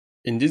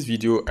In this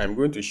video, I'm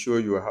going to show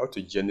you how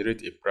to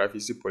generate a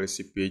privacy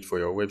policy page for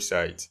your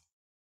website.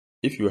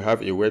 If you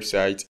have a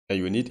website and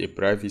you need a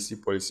privacy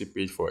policy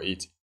page for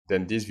it,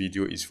 then this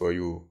video is for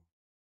you.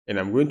 And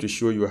I'm going to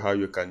show you how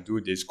you can do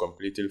this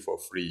completely for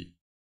free.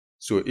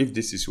 So if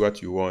this is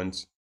what you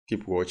want,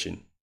 keep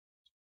watching.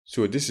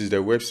 So this is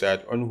the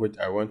website on which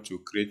I want to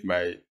create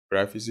my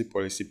privacy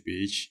policy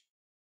page.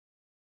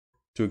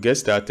 To get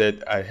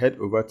started, I head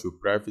over to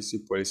Privacy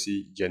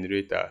Policy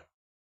Generator.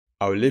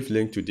 I'll leave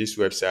link to this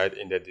website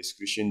in the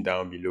description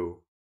down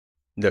below.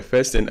 The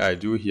first thing I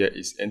do here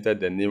is enter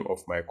the name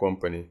of my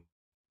company.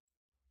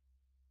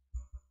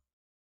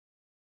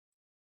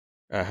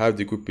 I have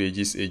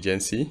Dikupages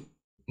agency.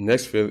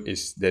 Next field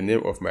is the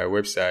name of my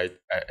website.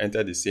 I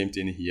enter the same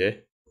thing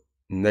here.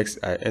 Next,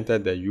 I enter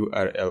the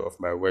URL of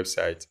my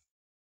website,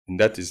 and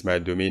that is my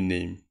domain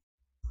name.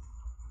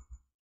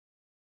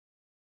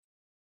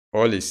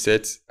 All is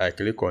set. I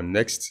click on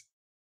next.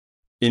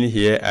 In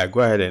here, I go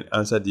ahead and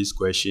answer these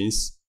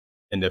questions.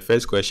 And the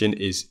first question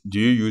is, do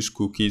you use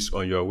cookies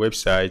on your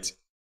website?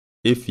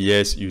 If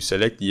yes, you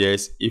select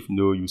yes. If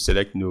no, you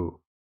select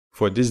no.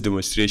 For this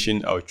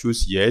demonstration, I'll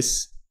choose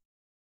yes.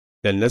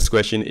 The next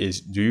question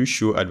is, do you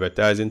show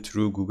advertising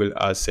through Google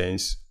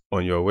AdSense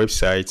on your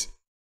website?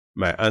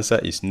 My answer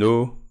is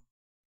no.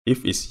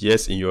 If it's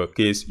yes in your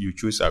case, you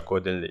choose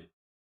accordingly.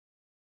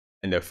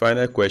 And the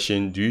final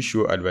question, do you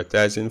show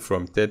advertising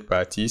from third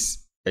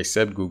parties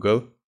except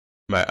Google?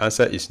 My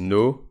answer is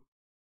no.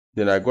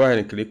 Then I go ahead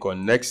and click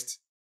on next.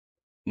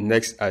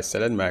 Next, I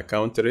select my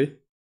country.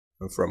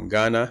 I'm from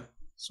Ghana,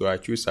 so I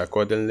choose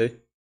accordingly.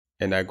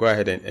 And I go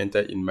ahead and enter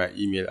in my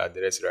email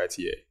address right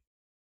here.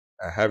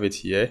 I have it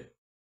here.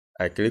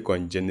 I click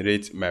on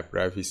generate my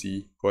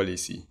privacy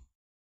policy.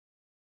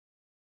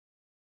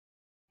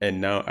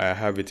 And now I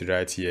have it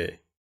right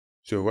here.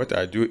 So what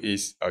I do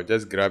is I'll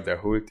just grab the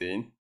whole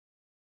thing.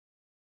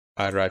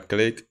 I right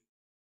click,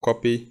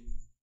 copy.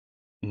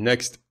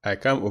 Next, I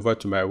come over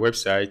to my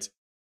website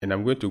and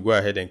I'm going to go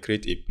ahead and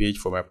create a page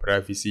for my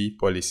privacy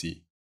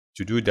policy.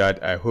 To do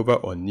that, I hover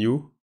on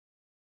new,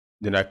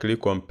 then I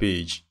click on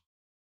page.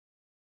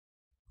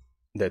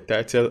 The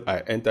title, I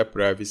enter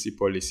privacy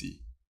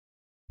policy.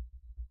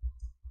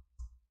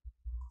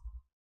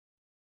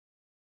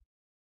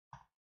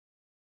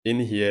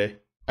 In here,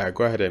 I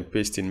go ahead and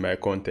paste in my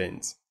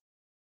contents.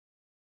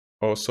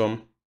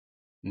 Awesome.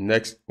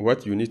 Next,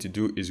 what you need to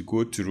do is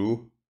go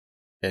through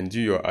and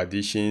do your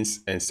additions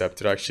and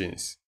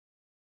subtractions.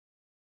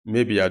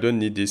 Maybe I don't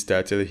need this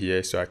title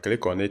here, so I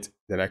click on it.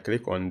 Then I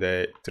click on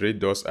the three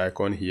dots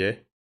icon here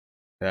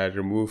and I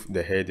remove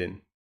the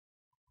heading.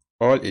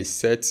 All is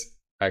set.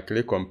 I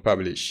click on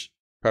publish.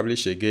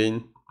 Publish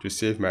again to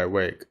save my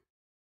work.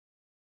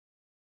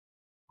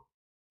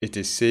 It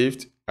is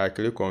saved. I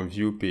click on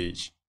view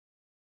page.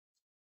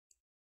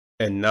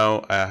 And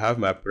now I have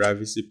my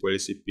privacy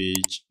policy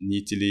page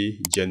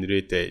neatly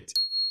generated.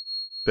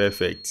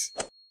 Perfect.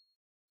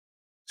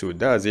 So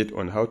that's it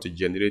on how to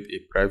generate a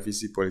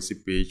privacy policy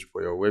page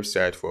for your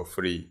website for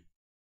free.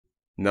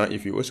 Now,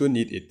 if you also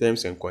need a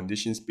terms and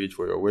conditions page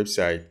for your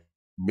website,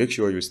 make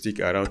sure you stick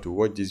around to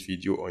watch this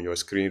video on your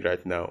screen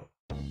right now.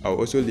 I'll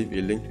also leave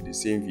a link to the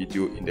same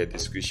video in the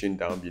description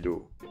down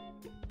below.